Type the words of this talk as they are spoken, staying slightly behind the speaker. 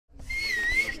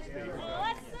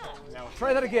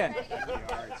Try that again.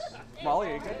 Molly,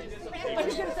 are you good? I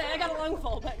was going to say, I got a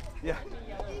lungful, but... Yeah.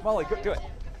 Molly, go, do it.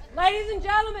 Ladies and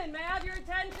gentlemen, may I have your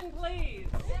attention, please?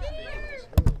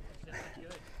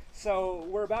 So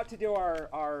we're about to do our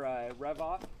rev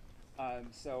off.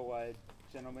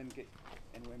 Gentlemen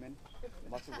and women,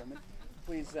 lots of women,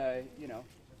 please, you know,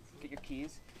 get your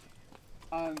keys.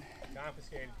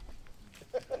 Confiscated.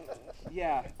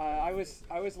 Yeah, I was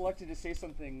elected to say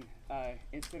something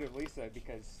instead of Lisa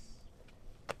because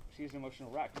she's an emotional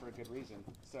wreck for a good reason.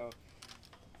 So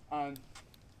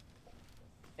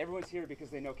everyone's here because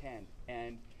they know Ken,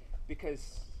 and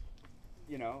because,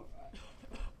 you know,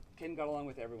 Ken got along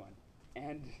with everyone,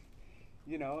 and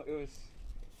you know, it was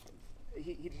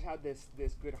he just had this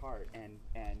good heart, and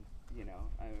you know,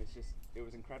 it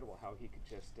was incredible how he could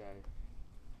just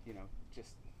you know,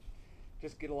 just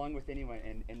get along with anyone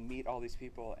and meet all these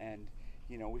people. And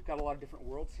you know, we've got a lot of different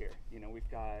worlds here. You know, we've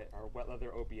got our wet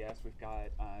leather OBS, we've got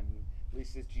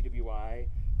Lisa's GWI.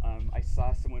 I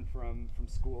saw someone from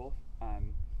school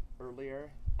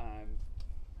earlier.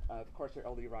 Of course, our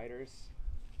LD riders.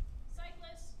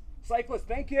 Cyclists,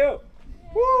 thank you.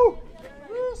 Woo!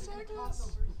 Woo,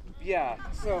 cyclists. Yeah.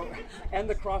 So, and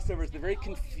the crossovers, the very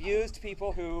confused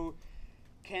people who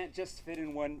can't just fit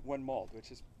in one mold, which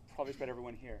is probably about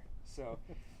everyone here. So,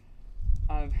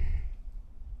 fuck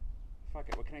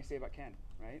it. What can I say about Ken,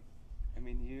 right? I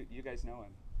mean, you guys know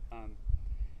him.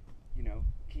 You know,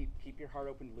 keep your heart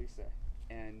open to Lisa,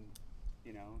 and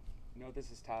you know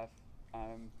this is tough.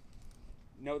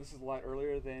 Know this is a lot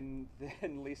earlier than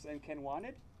Lisa and Ken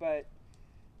wanted, but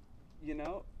you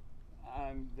know,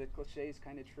 the cliche is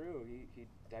kind of true. He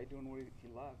died doing what he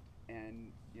loved,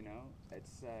 and you know,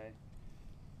 it's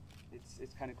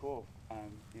kind of cool.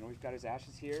 You know, we've got his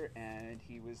ashes here, and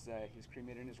he was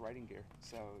cremated in his riding gear.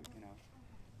 So you know,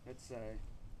 it's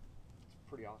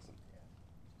pretty awesome.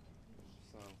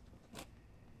 So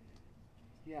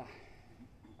yeah,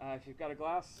 if you've got a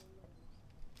glass.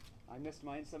 I missed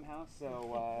mine somehow,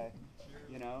 so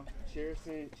you know, cheers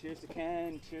to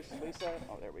Ken, cheers to Lisa.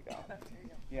 Oh, there we go.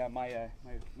 Yeah, my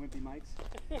wimpy mics.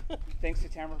 Thanks to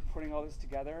Tamara for putting all this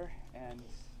together, and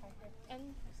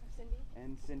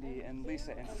Cindy and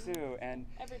Lisa and Sue and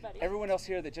everyone else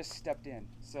here that just stepped in.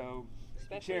 So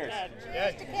cheers.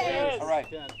 Cheers. All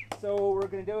right. So what we're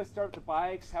gonna do is start with the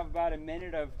bikes. Have about a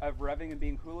minute of revving and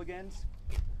being hooligans.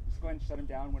 Just go ahead and shut them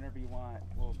down whenever you want.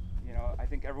 We'll, you know, I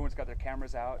think everyone's got their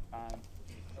cameras out.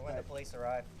 When the police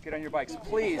arrive. Get on your bikes,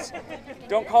 please.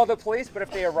 Don't call the police, but if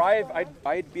they arrive,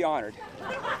 I'd be honored.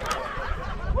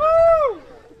 Woo!